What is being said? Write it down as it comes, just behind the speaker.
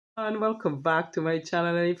And welcome back to my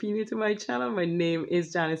channel. And if you're new to my channel, my name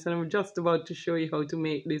is Janice and I'm just about to show you how to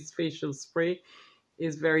make this facial spray.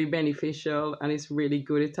 It's very beneficial and it's really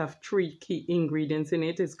good. It has three key ingredients in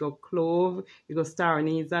it. It's got clove, you got star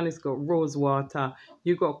anise, and it's got rose water.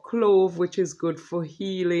 You got clove, which is good for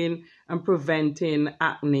healing and preventing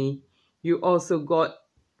acne. You also got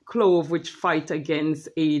clove, which fight against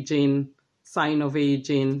aging, sign of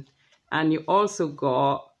aging. And you also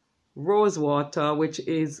got rose water, which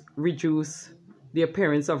is reduce the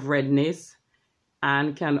appearance of redness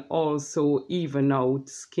and can also even out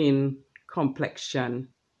skin complexion.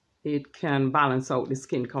 It can balance out the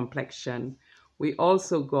skin complexion. We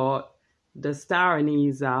also got the star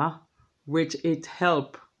anise, which it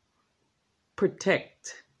help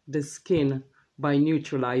protect the skin by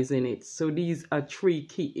neutralizing it. So these are three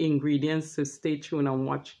key ingredients. So stay tuned and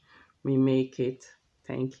watch me make it.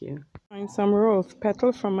 Thank you. Find some rose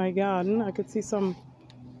petal from my garden. I could see some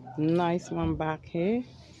nice one back here,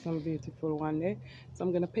 some beautiful one there. So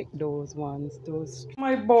I'm gonna pick those ones. Those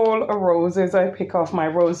my bowl of roses. I pick off my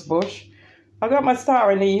rose bush. I got my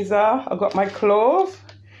star anise. I got my clove,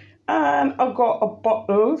 and I got a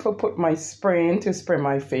bottle to put my spray in to spray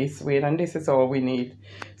my face with. And this is all we need.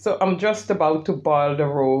 So I'm just about to boil the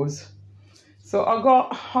rose. So I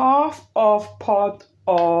got half of pot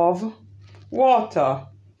of water,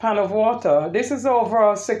 pan of water. This is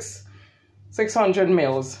over 600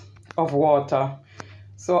 mils of water.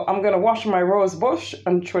 So I'm gonna wash my rose bush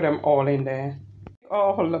and throw them all in there.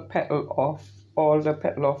 All the petal off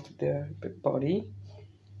the body.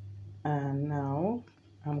 And now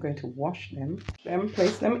I'm going to wash them. Then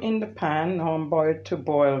place them in the pan. Now I'm about to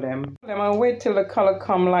boil them. Then I'll wait till the color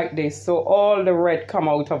come like this. So all the red come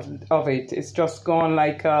out of it. It's just gone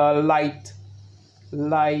like a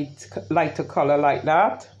lighter color like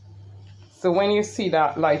that. So when you see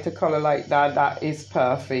that lighter color like that, that is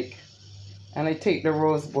perfect. And I take the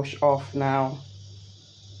rose bush off now.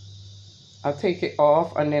 I'll take it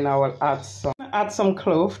off and then I will add some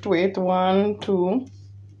clove to it. 1, 2,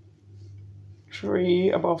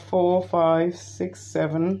 3, about 4, 5, 6,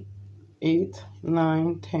 7, 8,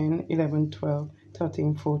 9, 10, 11, 12,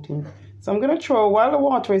 13, 14. So I'm gonna throw, while the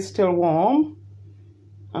water is still warm,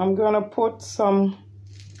 I'm gonna put some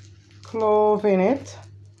clove in it.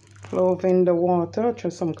 Clove in the water, throw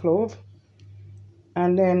some clove.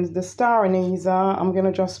 And then the star anise, I'm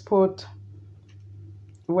gonna just put,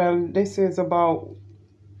 well, this is about,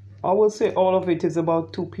 I will say all of it is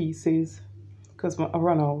about 2 pieces because I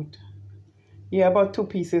run out. Yeah, about 2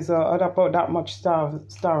 pieces, about that much star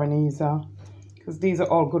anise, because these are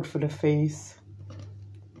all good for the face.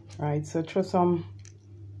 Right, so throw some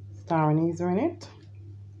star anise in it.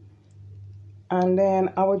 And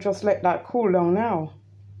then I will just let that cool down now.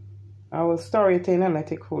 I will stir it in and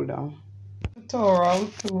let it cool down. Pour out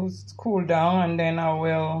to cool down and then I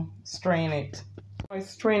will strain it. I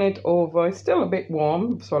strain it over. It's still a bit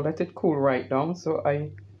warm, so I let it cool right down. So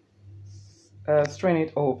I strain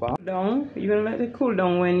it over. You're gonna let it cool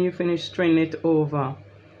down when you finish straining it over.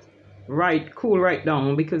 Right, cool right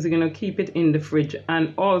down, because you're gonna keep it in the fridge.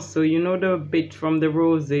 And also, you know the bit from the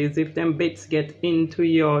roses, if them bits get into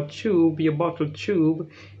your tube, your bottle tube,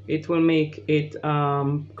 it will make it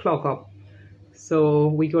clog up. So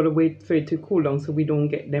we gotta wait for it to cool down so we don't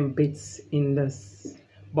get them bits in this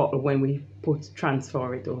bottle when we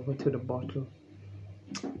transfer it over to the bottle.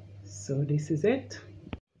 So this is it.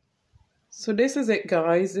 So this is it,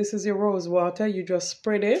 guys. This is your rose water. You just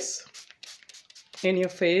spray this in your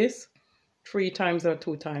face 3 times or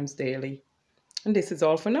 2 times daily. And this is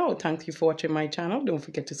all for now. Thank you for watching my channel. Don't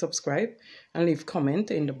forget to subscribe and leave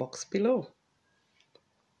comment in the box below.